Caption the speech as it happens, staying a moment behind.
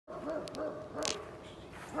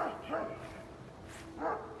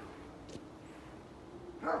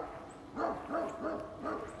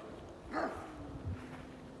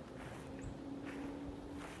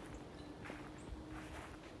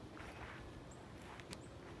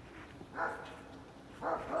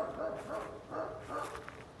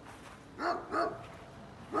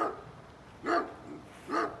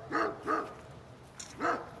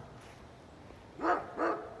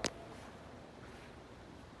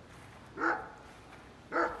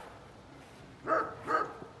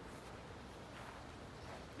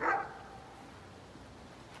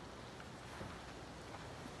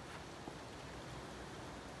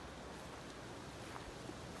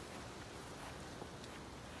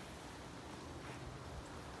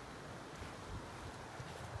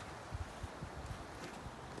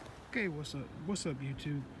Okay, what's up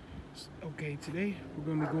YouTube? Okay, today we're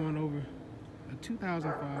going to be going over a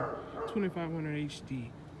 2005 2500 HD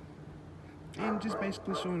and just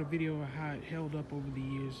basically showing a video of how it held up over the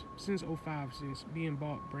years since '05, since being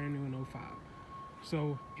bought brand new in '05.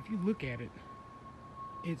 So if you look at it,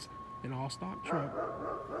 it's an all-stock truck,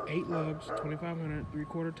 8 lugs, 2500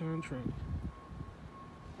 3/4 ton truck.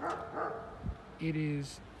 It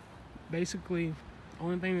is basically,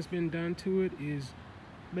 only thing that's been done to it is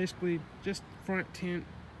basically just front tint,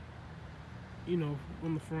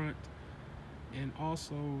 on the front, and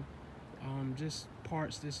also just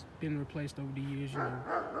parts that's been replaced over the years,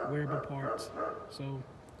 wearable parts. So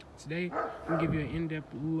today I'm gonna give you an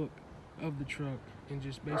in-depth look of the truck and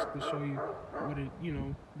just basically show you what it,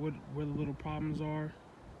 where the little problems are.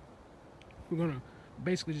 We're gonna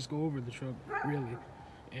basically just go over the truck really,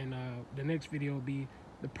 and the next video will be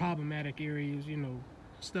the problematic areas,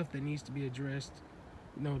 stuff that needs to be addressed,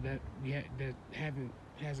 that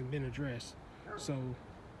hasn't been addressed. So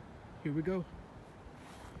here we go.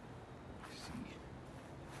 Let's see.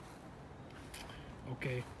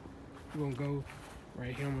 Okay, we're gonna go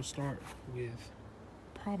right here. I'm gonna start with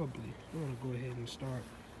I'm gonna go ahead and start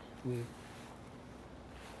with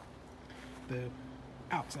the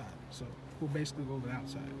outside. So we'll basically go with the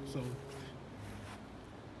outside. So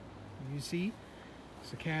you see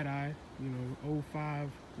it's a cat eye,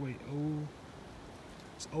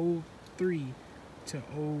 it's 03 to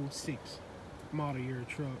 06 model year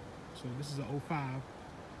truck. So this is a 05.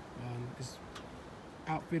 It's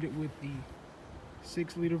outfitted with the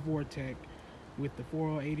 6-liter Vortec with the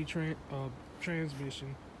 4080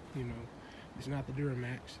 transmission. It's not the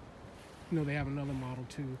Duramax. They have another model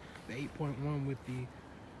too, the 8.1 with the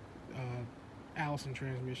Allison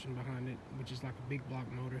transmission behind it, which is like a big block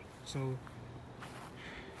motor. So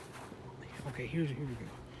okay, here we go.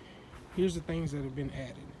 Here's the things that have been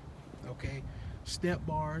added. Okay, step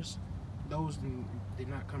bars, those did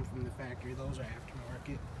not come from the factory, those are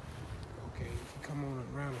aftermarket. Okay, if you come on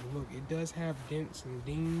around and look, it does have dents and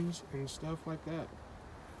dings and stuff like that.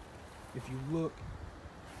 If you look,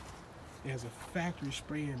 it has a factory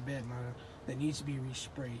spray and bed liner that needs to be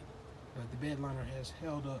resprayed, but the bed liner has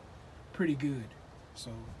held up pretty good.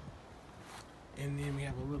 So, and then we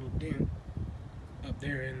have a little dent up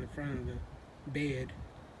there in the front of the bed,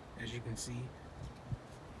 as you can see.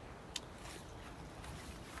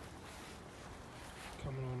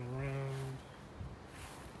 Coming on around.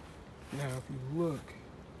 Now if you look,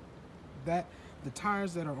 that the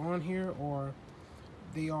tires that are on here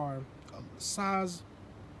they are size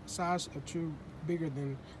or two bigger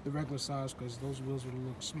than the regular size, because those wheels would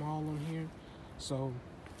look small on here. So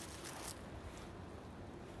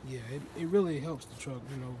yeah, it really helps the truck,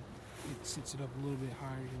 it sits it up a little bit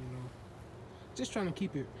higher, just trying to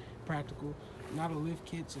keep it practical, not a lift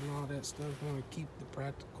kits and all that stuff. I want to keep the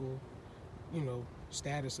practical,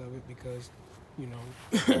 status of it, because you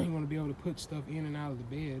want to be able to put stuff in and out of the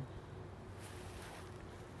bed.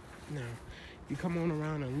 Now if you come on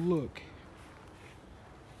around and look,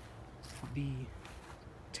 the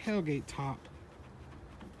tailgate top,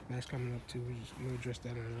 that's coming up too. We'll address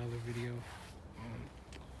that in another video.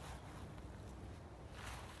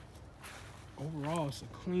 Overall, it's a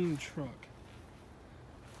clean truck.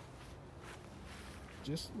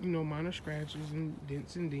 Just, minor scratches and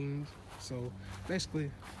dents and dings. So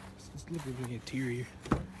basically, let's look at the interior.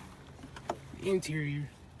 The interior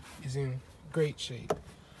is in great shape.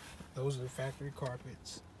 Those are the factory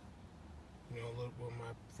carpets. A little where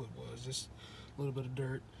my foot was, just a little bit of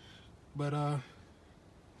dirt. But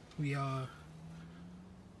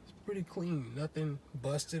it's pretty clean. Nothing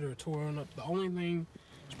busted or torn up. The only thing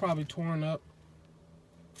that's probably torn up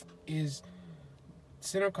is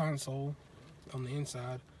center console on the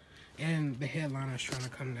inside, and the headliner is trying to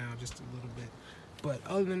come down just a little bit. But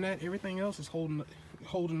other than that, everything else is holding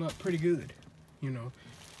up pretty good.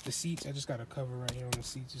 The seats, I just got a cover right here on the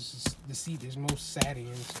seats. The seat is most sat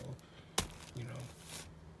in, so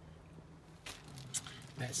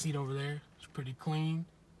that seat over there is pretty clean.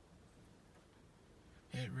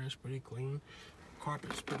 Headrest pretty clean.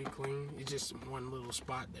 Carpet's pretty clean. It's just one little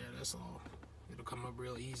spot there, that's all. It'll come up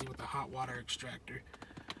real easy with the hot water extractor.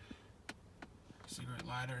 Cigarette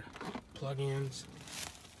lighter, plug-ins.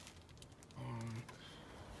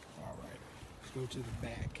 Alright, let's go to the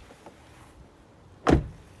back.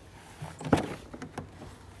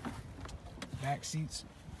 Back seats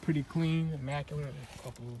pretty clean, immaculate. A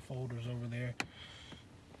couple of folders over there.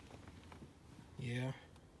 Yeah,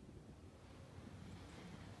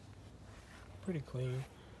 pretty clean.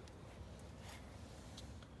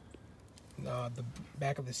 the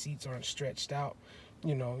back of the seats aren't stretched out.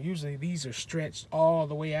 You know, usually these are stretched all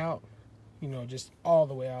the way out, you know, just all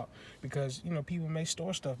the way out, because, you know, people may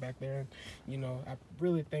store stuff back there. And, you know, I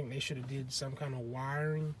really think they should have did some kind of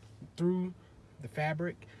wiring through the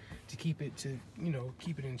fabric to keep it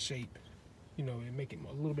keep it in shape, you know, and make it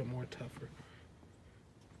a little bit more tougher.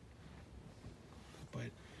 But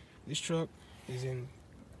this truck is in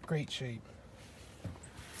great shape.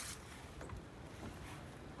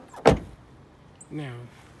 Now,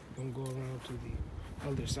 I'm gonna go around to the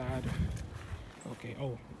other side. Okay,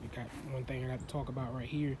 oh, we got one thing I got to talk about right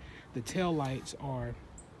here. The tail lights are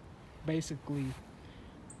basically,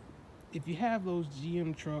 if you have those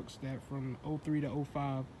GM trucks that from 03 to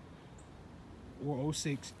 05 or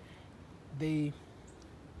 06, they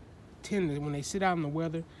tend to, when they sit out in the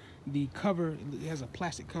weather, the cover, it has a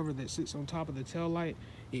plastic cover that sits on top of the tail light,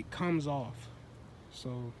 it comes off.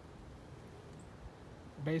 So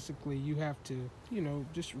basically you have to,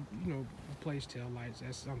 just replace tail lights.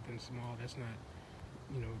 That's something small. That's not,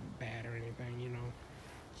 bad or anything,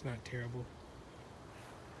 It's not terrible.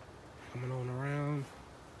 Coming on around.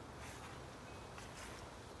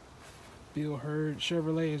 Bill Hurd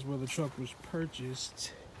Chevrolet is where the truck was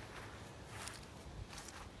purchased.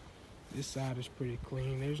 This side is pretty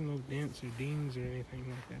clean. There's no dents or dings or anything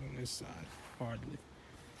like that on this side. Hardly.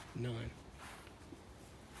 None.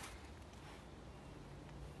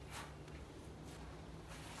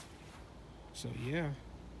 So yeah,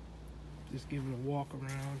 just giving a walk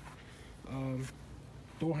around.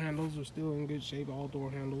 Door handles are still in good shape. All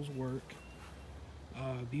door handles work.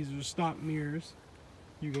 These are stock mirrors.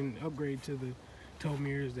 You can upgrade to the tow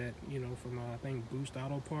mirrors that, from I think Boost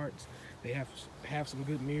Auto Parts. They have some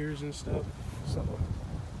good mirrors and stuff, so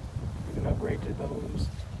you can upgrade to those.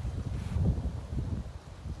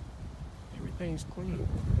 Everything's clean.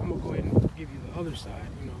 I'm gonna go ahead and give you the other side.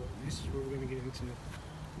 This is where we're gonna get into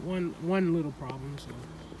one little problem. So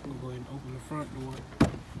I'm gonna go ahead and open the front door.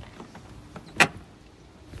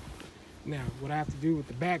 Now, what I have to do with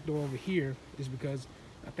the back door over here is because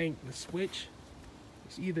I think the switch,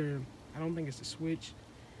 I don't think it's the switch.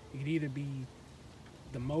 It could either be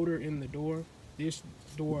the motor in the door. This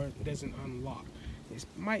door doesn't unlock. This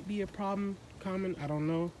might be a problem common, I don't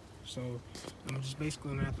know. So I'm just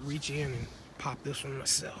basically gonna have to reach in and pop this one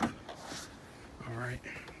myself. All right.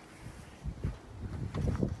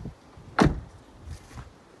 All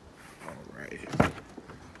right.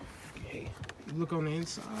 Okay, you look on the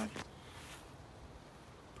inside,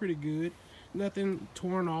 pretty good. Nothing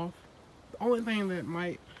torn off. The only thing that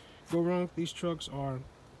might go wrong with these trucks are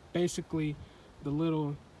basically the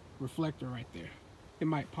little reflector right there. It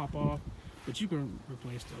might pop off, but you can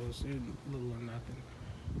replace those. They're little or nothing.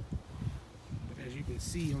 But as you can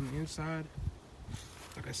see on the inside,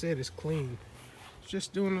 like I said, it's clean.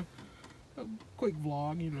 Just doing a quick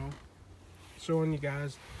vlog, showing you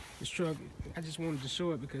guys this truck. I just wanted to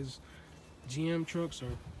show it because GM trucks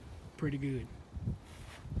are pretty good.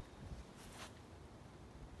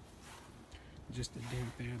 Just a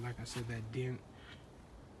dent there, like I said, that dent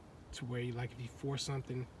to where if you force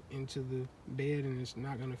something into the bed and it's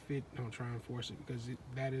not gonna fit, don't try and force it, because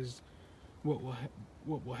that is what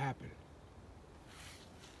will happen.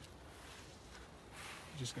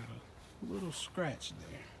 Just got a little scratch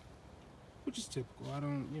there, which is typical. I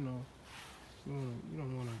don't, you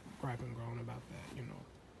don't want to gripe and groan about that,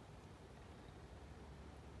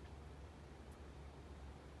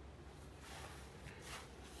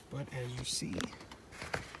 But as you see,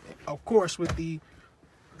 of course, with the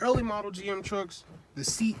early model GM trucks, the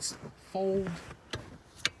seats fold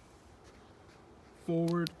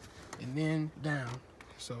forward and then down.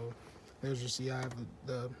 So there's, you see, I have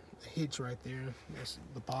the hitch right there. That's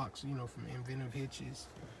the box, from Inventive Hitches.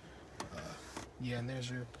 Yeah, and there's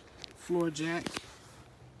your floor jack.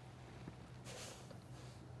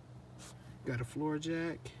 Got a floor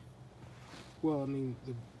jack. Well, I mean,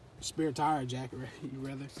 the spare tire jack,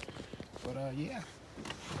 rather. But yeah,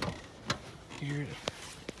 here.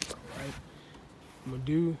 All right, I'm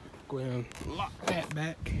gonna go ahead and lock that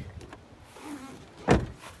back. Okay,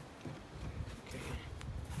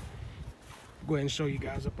 go ahead and show you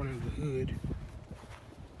guys up under the hood.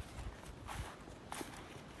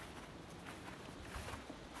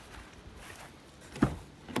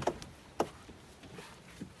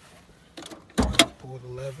 Pull the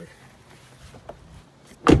lever.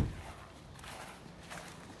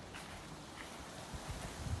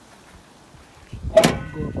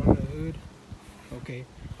 Go up under the hood. Okay,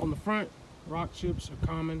 on the front, rock chips are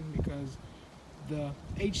common because the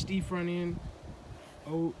HD front end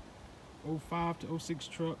 05 to 06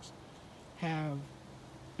 trucks have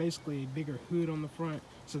basically a bigger hood on the front,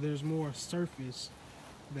 so there's more surface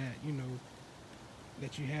that, you know,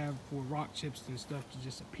 that you have for rock chips and stuff to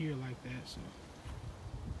just appear like that. So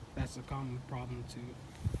that's a common problem too.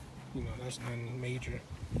 You know, that's nothing major.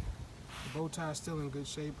 The bow tie is still in good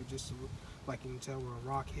shape, but just like you can tell where a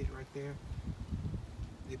rock hit right there,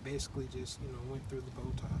 it basically just, you know, went through the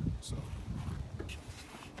bow tie. So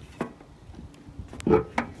go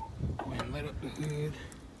ahead and let up the hood.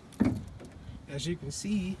 As you can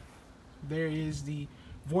see, there is the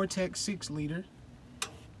Vortex 6 liter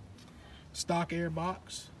stock air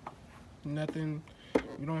box. Nothing,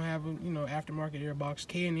 we don't have a, you know, aftermarket air box.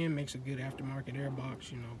 K&N makes a good aftermarket air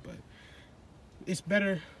box, you know, but it's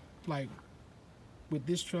better, like with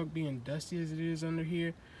this truck being dusty as it is under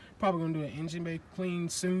here. Probably gonna do an engine bay clean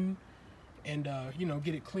soon, and you know,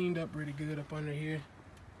 get it cleaned up really good up under here,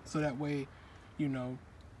 so that way, you know,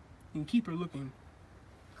 you can keep her looking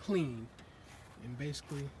clean. And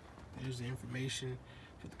basically, there's the information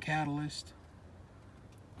for the catalyst.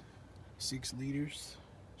 6 liters,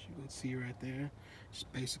 as you can see right there.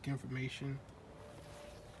 Just basic information.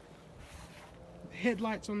 The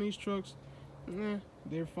headlights on these trucks,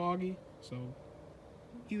 they're foggy, so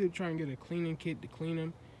either try and get a cleaning kit to clean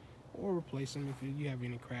them, or replace them if you have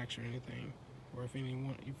any cracks or anything, or if any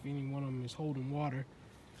one of them is holding water.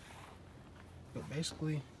 But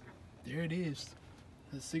basically, there it is,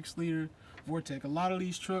 the 6 liter Vortex. A lot of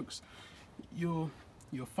these trucks, you'll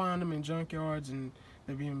find them in junkyards, and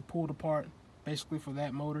they're being pulled apart basically for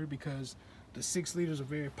that motor, because the 6 liters are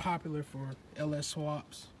very popular for LS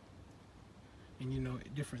swaps and, you know,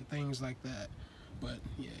 different things like that. But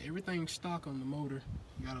yeah, everything's stock on the motor.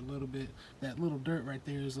 You got a little bit, that little dirt right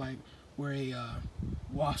there is like where a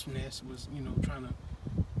wasp nest was, you know, trying to,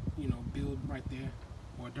 you know, build right there,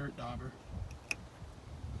 or a dirt dauber.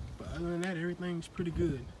 But other than that, everything's pretty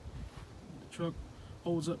good. The truck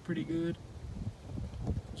holds up pretty good.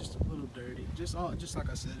 Just a little dirty. Just like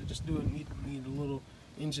I said, just need a little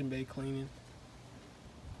engine bay cleaning.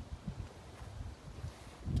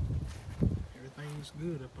 Everything's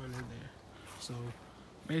good up under there. So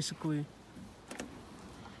basically,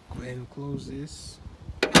 go ahead and close this.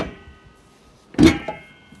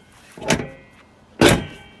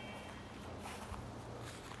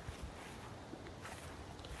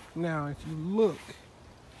 Now, if you look,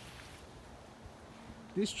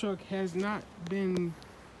 this truck has not been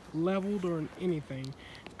leveled or anything.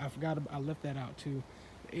 I left that out too.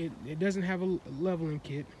 It doesn't have a leveling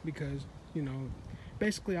kit, because, you know,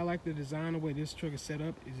 basically I like the design, the way this truck is set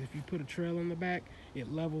up, is if you put a trail on the back,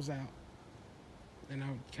 it levels out. And I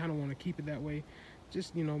kind of want to keep it that way.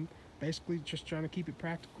 Just, you know, basically just trying to keep it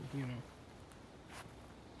practical, you know.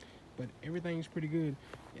 But everything's pretty good.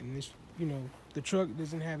 And this, you know, the truck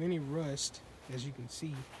doesn't have any rust, as you can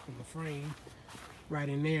see from the frame. Right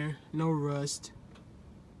in there, no rust.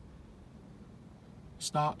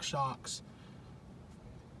 Stock shocks.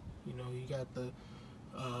 You know, you got the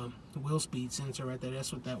wheel speed sensor right there.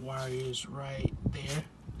 That's what that wire is right there.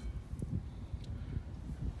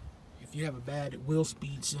 If you have a bad wheel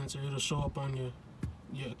speed sensor, it'll show up on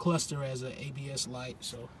your cluster as an ABS light.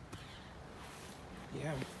 So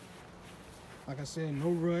yeah, like I said, no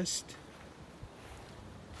rust.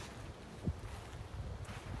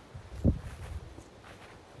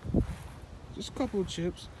 Just a couple of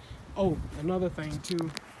chips. Oh, another thing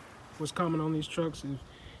too, what's common on these trucks is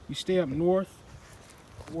you stay up north,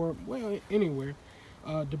 or well, anywhere,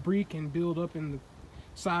 debris can build up in the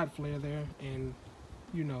side flare there, and,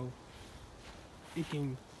 you know, it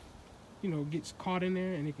can, you know, gets caught in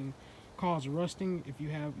there, and it can cause rusting if you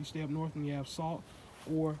stay up north and you have salt,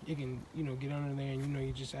 or it can, you know, get under there, and, you know,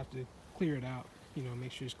 you just have to clear it out. You know,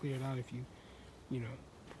 make sure it's cleared out. If you know,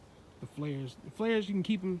 the flares you can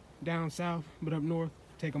keep them down south, but up north,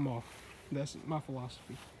 take them off. That's my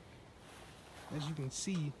philosophy. As you can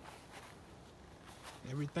see,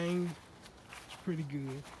 everything is pretty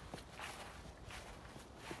good.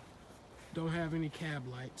 Don't have any cab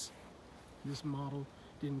lights. This model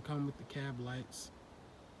didn't come with the cab lights.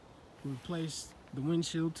 Replaced the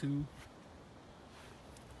windshield too.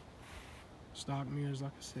 Stock mirrors,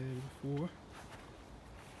 like I said before.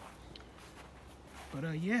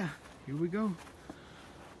 But yeah, here we go.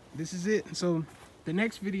 This is it. So the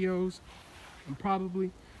next videos, I'm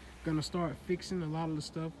probably gonna start fixing a lot of the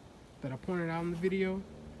stuff that I pointed out in the video,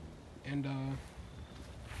 and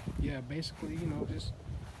yeah, basically, you know, just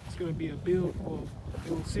it's gonna be a build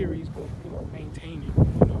series, but, you know, maintaining,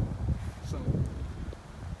 you know. So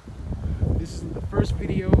this is the first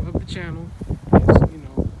video of the channel. It's, you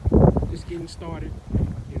know, just getting started.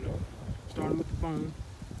 You know, starting with the phone.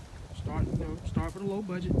 Start with a low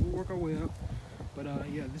budget. We'll work our way up. But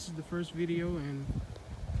yeah, this is the first video, and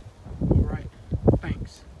all right,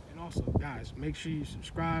 thanks. And also, guys, make sure you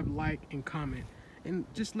subscribe, like, and comment, and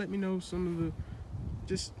just let me know some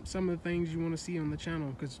of the things you want to see on the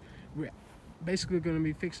channel, because we're basically going to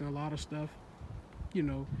be fixing a lot of stuff, you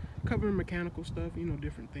know, covering mechanical stuff, you know,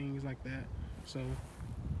 different things like that. So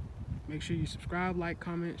make sure you subscribe, like,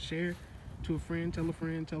 comment, share to a friend, tell a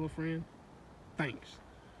friend, tell a friend. Thanks.